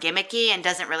bit more gimmicky and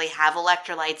doesn't really have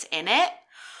electrolytes in it?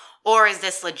 Or is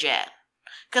this legit?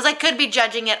 Because I could be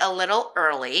judging it a little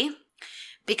early,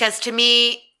 because to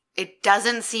me, it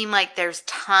doesn't seem like there's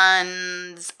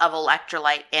tons of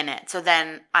electrolyte in it. So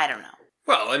then, I don't know.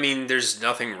 Well, I mean, there's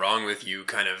nothing wrong with you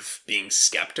kind of being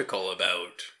skeptical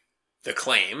about the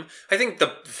claim. I think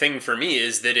the thing for me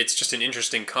is that it's just an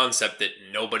interesting concept that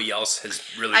nobody else has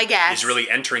really is really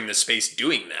entering the space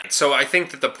doing that. So I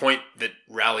think that the point that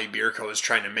Rally Beer Co. is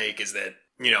trying to make is that,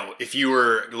 you know, if you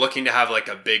were looking to have like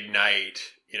a big night,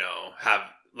 you know,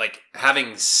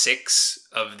 having 6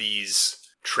 of these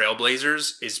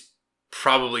Trailblazers is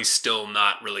probably still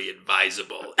not really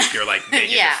advisable if you're like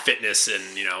big into fitness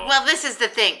and, you know. Well, this is the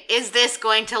thing. Is this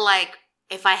going to like,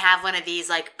 if I have one of these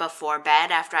like before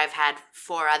bed after I've had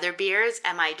 4 other beers,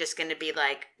 am I just going to be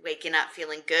like waking up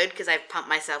feeling good because I've pumped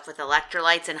myself with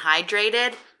electrolytes and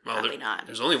hydrated? Well, probably not.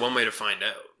 There's only one way to find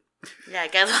out. Yeah, I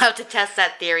guess we'll have to test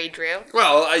that theory, Drew.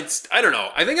 Well, I don't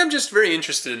know. I think I'm just very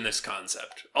interested in this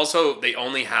concept. Also, they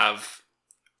only have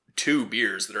 2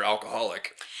 beers that are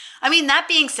alcoholic. I mean, that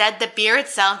being said, the beer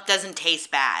itself doesn't taste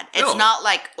bad. It's not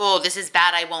like, oh, this is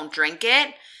bad, I won't drink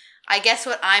it. I guess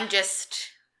what I'm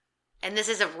just, and this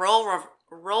is a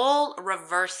role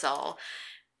reversal,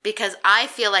 because I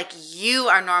feel like you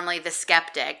are normally the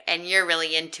skeptic and you're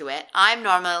really into it. I'm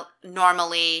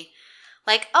normally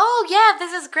like, oh yeah,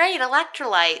 this is great,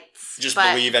 electrolytes. Just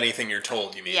believe anything you're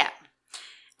told, you mean? Yeah.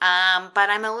 But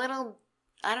I'm a little,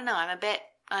 I don't know, I'm a bit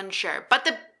unsure.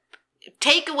 But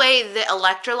take away the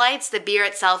electrolytes, the beer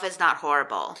itself is not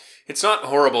horrible. It's not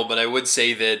horrible, but I would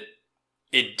say that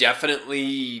it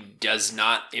definitely does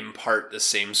not impart the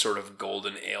same sort of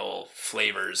golden ale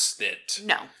flavors that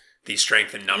the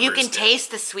Strength in Numbers You can did.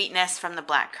 taste the sweetness from the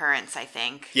black currants, I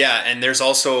think. Yeah, and there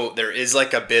is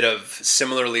like a bit of,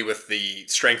 similarly with the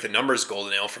Strength in Numbers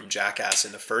golden ale from Jackass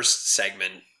in the first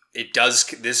segment, it does,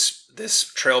 this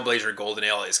Trailblazer golden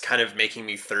ale is kind of making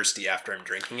me thirsty after I'm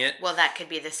drinking it. Well, that could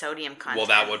be the sodium content. Well,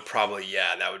 that would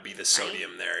be the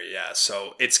sodium there, yeah.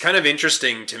 So it's kind of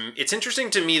interesting it's interesting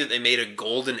to me that they made a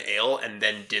golden ale and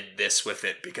then did this with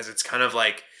it, because it's kind of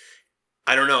like,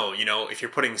 I don't know, you know, if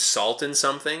you're putting salt in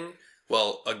something,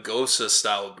 well, a Gose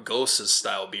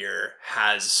style beer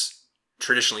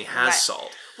traditionally has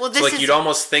salt. Well, so you'd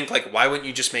almost think like, why wouldn't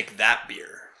you just make that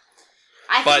beer?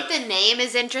 I think the name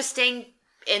is interesting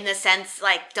in the sense,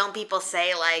 like, don't people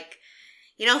say, like,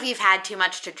 you know, if you've had too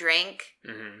much to drink,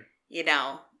 you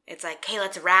know, it's like, hey,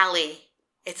 let's rally.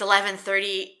 It's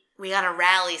 11:30. We got to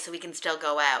rally so we can still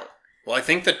go out. Well, I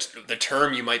think that the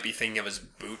term you might be thinking of is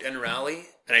boot and rally.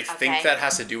 And I think that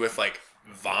has to do with, like,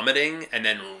 vomiting and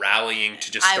then rallying to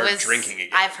just start drinking again.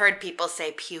 I've heard people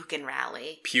say puke and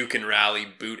rally. Puke and rally,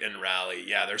 boot and rally.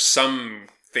 Yeah, there's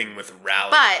something with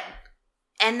rally.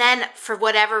 And then, for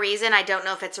whatever reason, I don't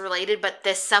know if it's related, but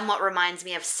this somewhat reminds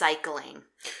me of cycling.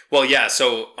 Well, yeah,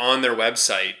 so on their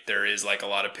website, there is, like, a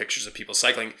lot of pictures of people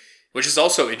cycling, which is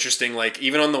also interesting. Like,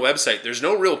 even on the website, there's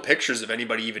no real pictures of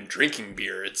anybody even drinking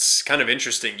beer. It's kind of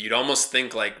interesting. You'd almost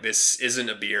think, like, this isn't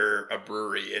a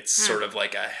brewery. It's sort of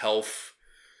like a health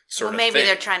sort of thing. Maybe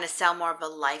they're trying to sell more of a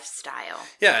lifestyle.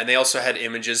 Yeah, and they also had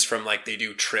images from, like, they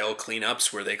do trail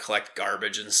cleanups where they collect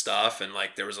garbage and stuff, and,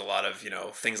 like, there was a lot of, you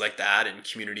know, things like that and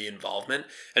community involvement.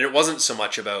 And it wasn't so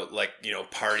much about, like, you know,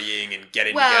 partying and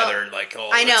getting together and, like,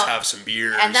 let's have some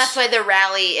beers. And that's why the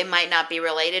rally, it might not be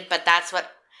related, but that's what...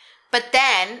 But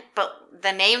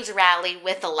the name's Rally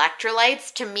with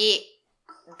electrolytes, to me,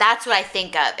 that's what I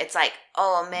think of. It's like,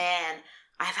 oh man,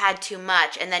 I've had too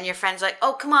much. And then your friend's like,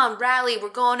 oh, come on, Rally, we're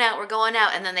going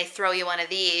out. And then they throw you one of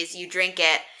these, you drink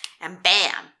it, and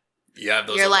bam. You have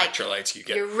those electrolytes, you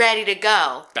get... You're ready to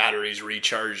go. Batteries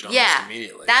recharged almost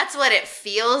immediately. That's what it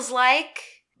feels like,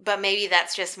 but maybe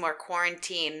that's just more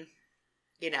quarantine,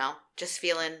 you know, just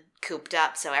feeling cooped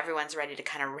up, so everyone's ready to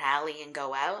kind of rally and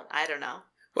go out. I don't know.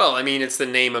 Well, I mean, it's the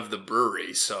name of the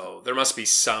brewery, so there must be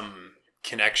some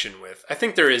connection with... I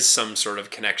think there is some sort of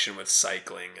connection with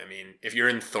cycling. I mean, if you're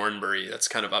in Thornbury, that's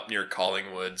kind of up near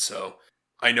Collingwood, so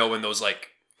I know in those,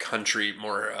 like, country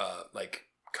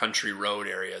road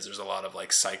areas, there's a lot of,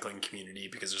 like, cycling community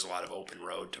because there's a lot of open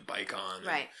road to bike on.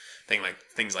 Right.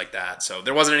 Things like that. So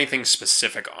there wasn't anything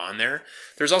specific on there.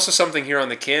 There's also something here on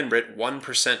the can, Britt,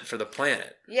 1% for the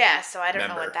planet. Yeah, so I don't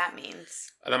know what that means.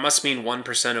 That must mean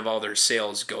 1% of all their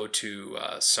sales go to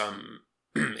some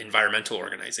environmental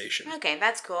organization. Okay,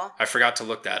 that's cool. I forgot to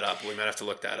look that up. We might have to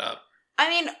look that up. I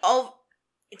mean,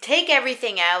 take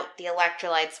everything out, the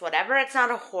electrolytes, whatever. It's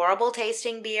not a horrible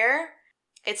tasting beer.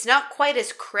 It's not quite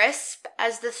as crisp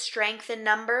as the Strength in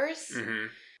Numbers. Mm-hmm.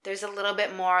 There's a little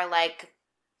bit more like,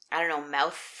 I don't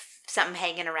know, something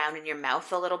hanging around in your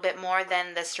mouth a little bit more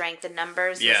than the Strength in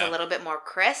Numbers. Yeah. It's a little bit more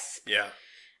crisp. Yeah.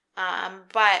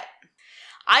 But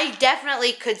I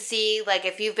definitely could see, like,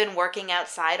 if you've been working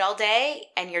outside all day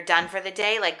and you're done for the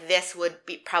day, like, this would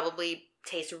probably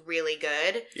taste really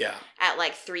good. Yeah. At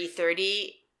like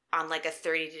 3:30 on like a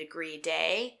 30-degree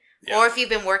day. Yeah. Or if you've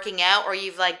been working out or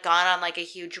you've like gone on like a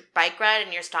huge bike ride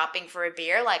and you're stopping for a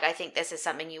beer, like I think this is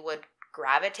something you would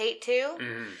gravitate to.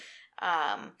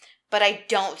 Mm-hmm. But I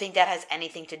don't think that has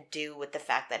anything to do with the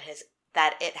fact that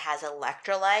it has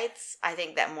electrolytes. I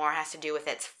think that more has to do with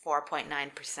its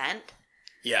 4.9%.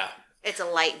 Yeah. It's a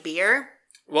light beer.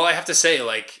 Well, I have to say,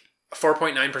 like,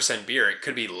 4.9% beer, it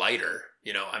could be lighter.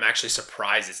 You know, I'm actually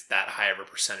surprised it's that high of a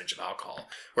percentage of alcohol.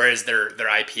 Whereas their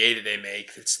IPA that they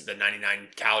make, it's the 99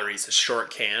 calories, a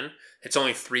short can, it's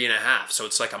only 3.5. So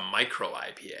it's like a micro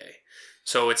IPA.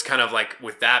 So it's kind of like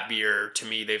with that beer, to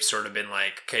me, they've sort of been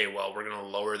like, okay, well, we're going to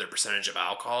lower the percentage of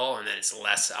alcohol and then it's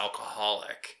less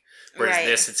alcoholic. Whereas Right.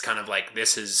 this, it's kind of like,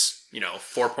 this is,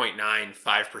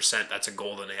 4.95%. That's a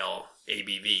golden ale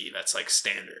ABV. That's like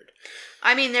standard.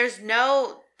 I mean,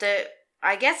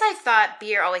 I guess I thought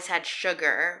beer always had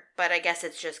sugar, but I guess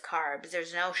it's just carbs.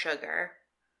 There's no sugar.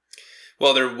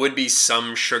 Well, there would be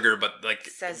some sugar, but like,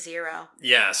 It says 0.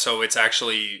 yeah, so it's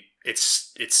actually,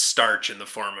 it's starch in the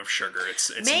form of sugar.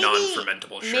 It's Maybe-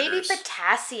 non-fermentable sugars. Maybe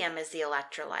potassium is the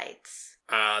electrolytes.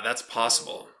 That's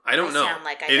possible. I don't know. sound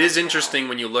like I It is don't interesting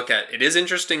when you look at it. Is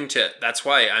interesting that's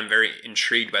why I'm very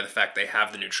intrigued by the fact they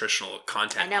have the nutritional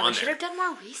content I know, on we should there. have done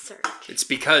more research. It's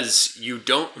because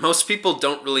most people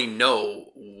don't really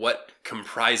know what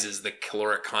comprises the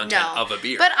caloric content No, of a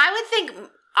beer. But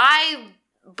I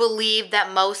believe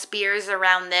that most beers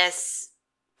around this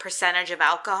percentage of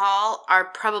alcohol are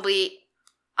probably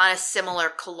on a similar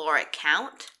caloric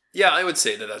count. yeah, I would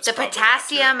say that's The probably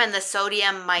potassium accurate. and the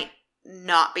sodium might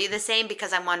not be the same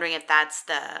because I'm wondering if that's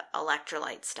the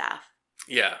electrolyte stuff.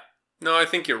 Yeah. No, I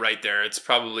think you're right there. It's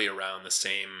probably around the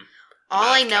same. All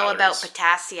amount I of know about calories.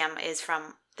 potassium is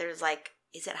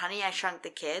is it Honey, I Shrunk the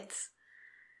Kids?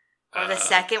 Or the Uh,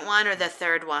 second one or the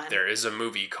third one? There is a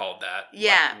movie called that.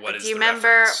 Yeah. What but is do you the remember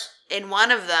reference? in one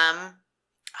of them,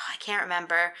 I can't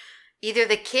remember, either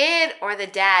the kid or the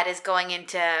dad is going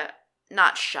into,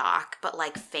 not shock, but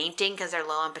like fainting because they're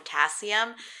low on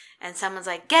potassium. And someone's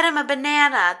like, get him a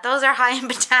banana. Those are high in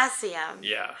potassium.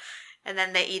 Yeah. And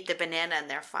then they eat the banana and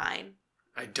they're fine.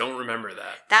 I don't remember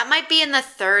that. That might be in the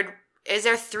third. Is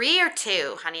there 3 or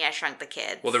 2 Honey, I Shrunk the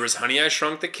Kids? Well, there was Honey, I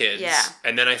Shrunk the Kids. Yeah.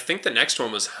 And then I think the next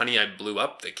one was Honey, I Blew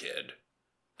Up the Kid.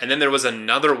 And then there was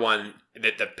another one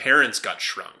that the parents got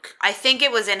shrunk. I think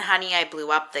it was in Honey, I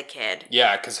Blew Up the Kid.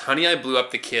 Yeah, because Honey, I Blew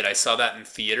Up the Kid, I saw that in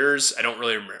theaters. I don't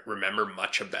really remember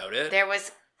much about it. There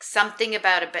was something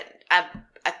about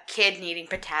a kid needing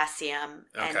potassium.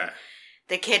 Okay. And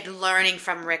the kid learning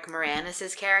from Rick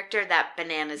Moranis' character that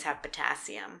bananas have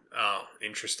potassium. Oh,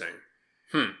 interesting.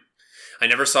 I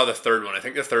never saw the third one. I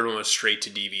think the third one was straight to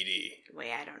DVD.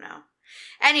 Wait, I don't know.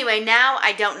 Anyway, now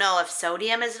I don't know if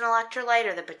sodium is an electrolyte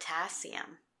or the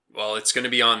potassium. Well, it's going to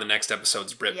be on the next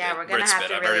episode's Brit Yeah, bit. we're going to Brit's have bit.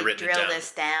 to I've already really written it drill down.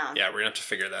 this down. Yeah, we're going to have to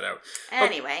figure that out.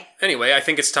 Anyway. Anyway, I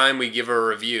think it's time we give a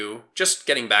review. Just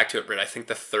getting back to it, Britt, I think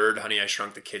the third Honey, I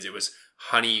Shrunk the Kids, it was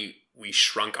Honey, We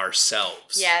Shrunk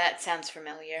Ourselves. Yeah, that sounds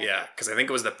familiar. Yeah, because I think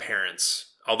it was the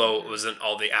parents. Although it wasn't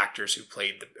all the actors who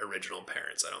played the original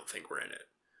parents, I don't think were in it.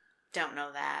 Don't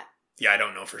know that. Yeah, I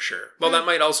don't know for sure. Well, that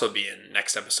might also be in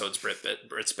next episode's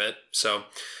Brit's Bit. So,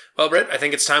 well, Britt, I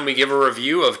think it's time we give a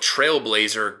review of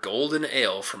Trailblazer Golden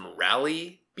Ale from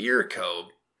Rally Beer Co.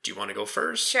 Do you want to go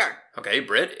first? Sure. Okay,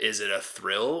 Britt, is it a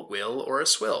thrill, will, or a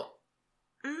swill?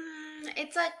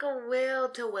 It's like a will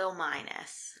to will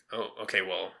minus. Oh, okay,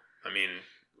 well, I mean...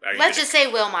 are you Let's gonna- just say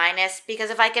will minus, because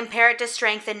if I compare it to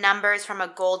Strength in Numbers from a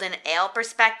golden ale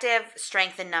perspective,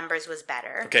 Strength in Numbers was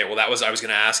better. Okay, well, I was going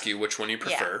to ask you which one you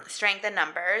prefer. Yeah, Strength in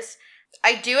Numbers.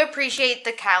 I do appreciate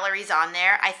the calories on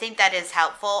there. I think that is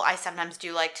helpful. I sometimes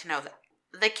do like to know that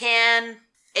the can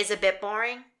is a bit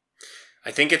boring. I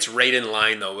think it's right in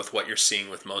line, though, with what you're seeing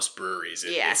with most breweries.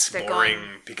 Yes, It's they're boring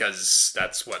going- because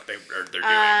that's what they're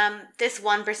doing. This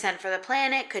 1% for the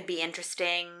planet could be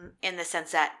interesting in the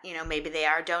sense that, maybe they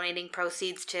are donating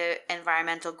proceeds to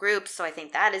environmental groups. So I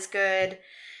think that is good.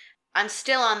 I'm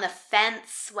still on the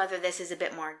fence whether this is a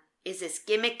bit more, is this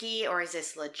gimmicky or is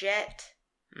this legit?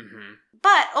 Mm-hmm.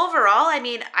 But overall, I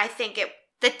mean, I think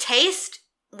the taste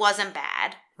wasn't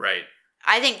bad. Right.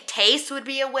 I think taste would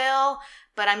be a will,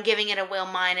 but I'm giving it a will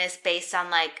minus based on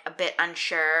like a bit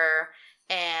unsure,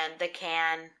 and the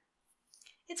can.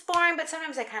 It's boring, but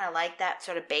sometimes I kind of like that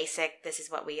sort of basic. This is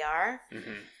what we are.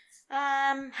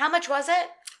 Mm-hmm. How much was it?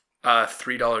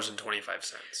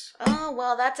 $3.25. Oh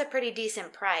well, that's a pretty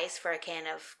decent price for a can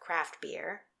of craft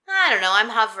beer. I don't know. I'm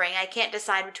hovering. I can't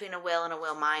decide between a will and a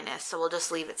will minus, so we'll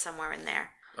just leave it somewhere in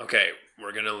there. Okay,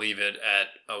 we're gonna leave it at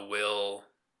a will.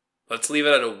 Let's leave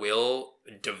it at a will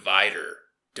divider.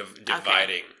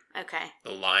 Dividing Okay.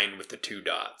 the line with the 2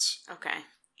 dots. Okay.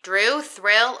 Drew,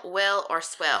 thrill, will, or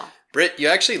swill? Britt, you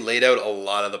actually laid out a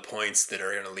lot of the points that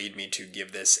are going to lead me to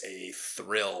give this a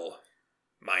thrill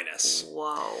minus.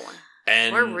 Whoa.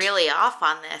 And we're really off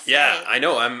on this. Yeah, eh? I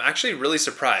know. I'm actually really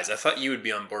surprised. I thought you would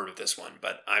be on board with this one,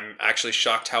 but I'm actually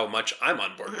shocked how much I'm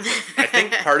on board with it. I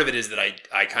think part of it is that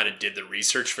I kind of did the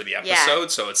research for the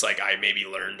episode, so it's like I maybe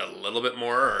learned a little bit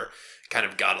more or kind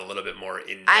of got a little bit more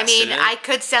invested in it. I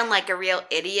could sound like a real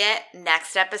idiot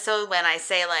next episode when I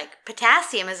say like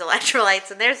potassium is electrolytes,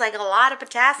 and there's like a lot of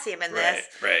potassium in this.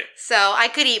 Right. So I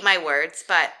could eat my words,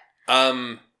 but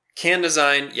can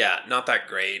design, yeah, not that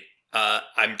great.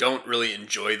 I don't really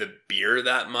enjoy the beer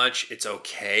that much. It's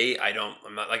okay.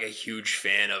 I'm not like a huge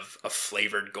fan of a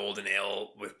flavored golden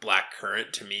ale with black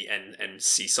currant to me and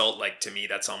sea salt. Like to me,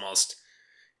 that's almost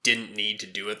didn't need to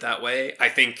do it that way. I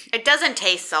think it doesn't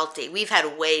taste salty. We've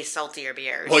had way saltier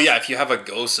beers. Well, yeah, if you have a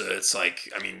Gosa, it's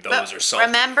like, I mean, those are salty.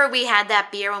 Remember we had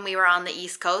that beer when we were on the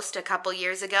East Coast a couple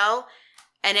years ago?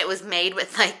 And it was made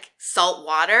with like salt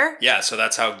water. Yeah, so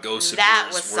that's how Gosa that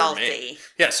beers was were salty. made.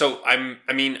 Yeah, so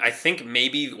I think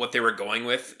maybe what they were going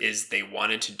with is they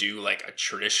wanted to do like a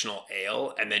traditional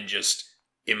ale and then just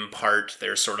impart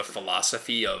their sort of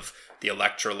philosophy of the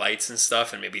electrolytes and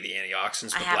stuff and maybe the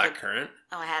antioxidants with black currant.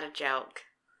 Oh, I had a joke.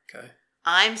 Okay.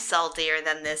 I'm saltier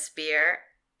than this beer.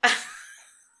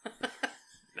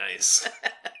 Nice.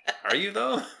 Are you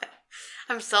though?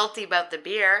 I'm salty about the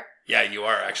beer. Yeah, you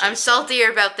are actually. I'm saltier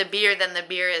about the beer than the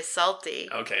beer is salty.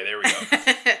 Okay, there we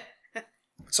go.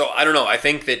 So, I don't know. I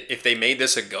think that if they made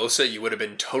this a Gosa, you would have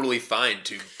been totally fine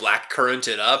to black currant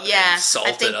it up and salt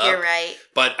it up. I think you're right.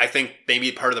 But I think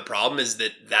maybe part of the problem is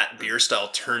that beer style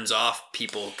turns off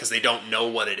people because they don't know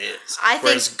what it is.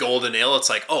 Whereas golden ale, it's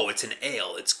like, oh, it's an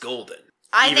ale. It's golden.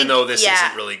 Even though this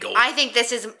isn't really golden. I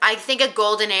think a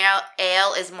golden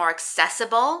ale is more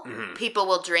accessible. Mm-hmm. People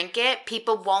will drink it.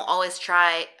 People won't always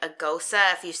try a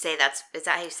Gosa if you say is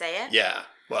that how you say it? Yeah.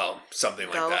 Well, something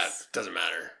like that. Doesn't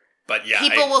matter. But yeah,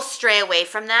 people will stray away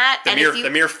from that. The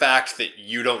mere fact that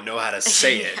you don't know how to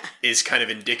say it is kind of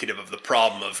indicative of the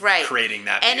problem of creating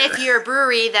that beer. And if you're a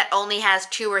brewery that only has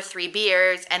 2 or 3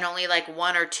 beers and only like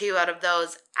 1 or 2 out of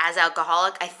those as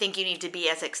alcoholic, I think you need to be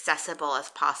as accessible as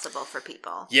possible for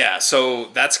people. Yeah, so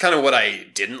that's kind of what I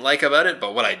didn't like about it,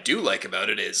 but what I do like about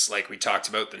it is, like we talked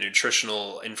about, the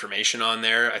nutritional information on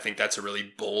there. I think that's a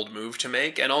really bold move to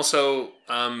make, and also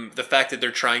the fact that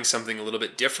they're trying something a little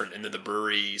bit different, and that the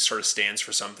brewery sort of stands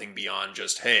for something beyond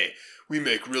just, hey, we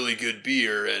make really good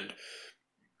beer, and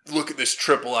look at this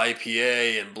triple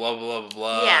IPA and blah, blah, blah,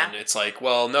 blah. Yeah. And it's like,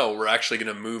 well, no, we're actually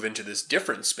going to move into this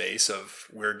different space of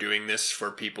we're doing this for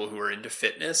people who are into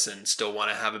fitness and still want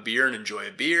to have a beer and enjoy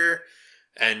a beer.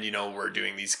 And, we're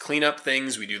doing these cleanup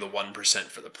things. We do the 1%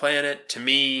 for the planet. To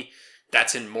me,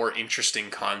 that's a more interesting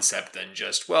concept than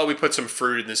just, well, we put some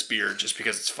fruit in this beer just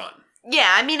because it's fun.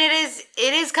 Yeah, I mean, it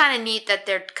is kind of neat that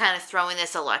they're kind of throwing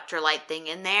this electrolyte thing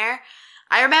in there.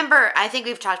 I think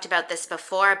we've talked about this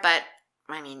before, but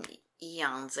I mean,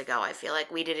 eons ago, I feel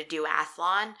like we did a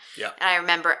duathlon. Yeah. And I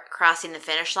remember crossing the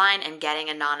finish line and getting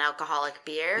a non-alcoholic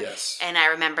beer. Yes. And I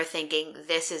remember thinking,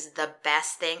 this is the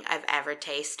best thing I've ever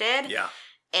tasted. Yeah.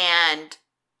 And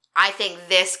I think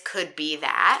this could be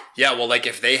that. Yeah, well, like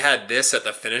if they had this at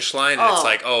the finish line and it's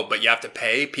like, oh, but you have to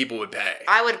pay, people would pay.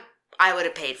 I would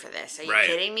have paid for this. Are you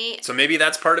kidding me? So maybe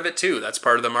that's part of it too. That's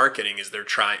part of the marketing is they're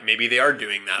trying. Maybe they are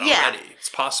doing that already. It's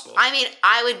possible. I mean,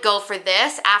 I would go for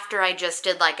this after I just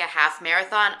did like a half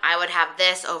marathon. I would have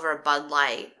this over a Bud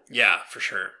Light. Yeah, for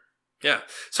sure. Yeah.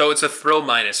 So it's a thrill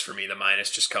minus for me. The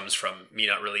minus just comes from me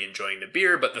not really enjoying the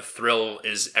beer, but the thrill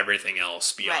is everything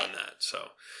else beyond that. So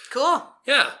cool.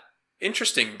 Yeah.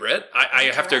 Interesting, Britt.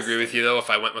 I have to agree with you, though. If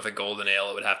I went with a golden ale,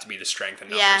 it would have to be the strength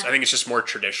and numbers. Yeah. I think it's just more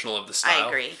traditional of the style. I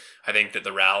agree. I think that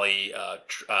the Rally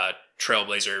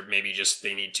Trailblazer, maybe just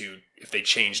they need to, if they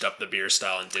changed up the beer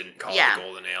style and didn't call it a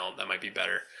golden ale, that might be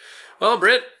better. Well,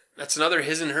 Britt, that's another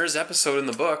His and Hers episode in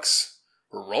the books.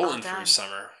 We're rolling through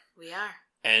summer. We are.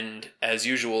 And as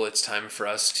usual, it's time for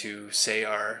us to say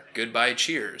our goodbye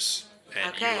cheers.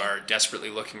 and Okay. you are desperately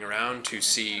looking around to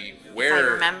see If I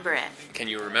where. remember it. Can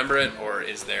you remember it, or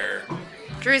is there?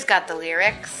 Drew's got the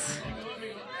lyrics.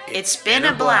 It's been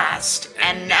a blast,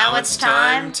 and now it's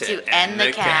time to end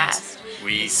the cast.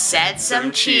 We Said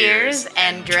some cheers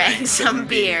and drank some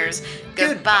beers.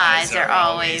 Goodbyes are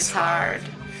always hard.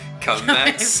 Come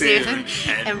back soon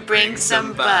and bring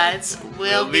some buds.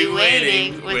 We'll be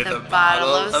waiting with a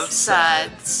bottle of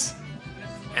suds.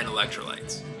 and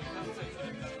electrolytes.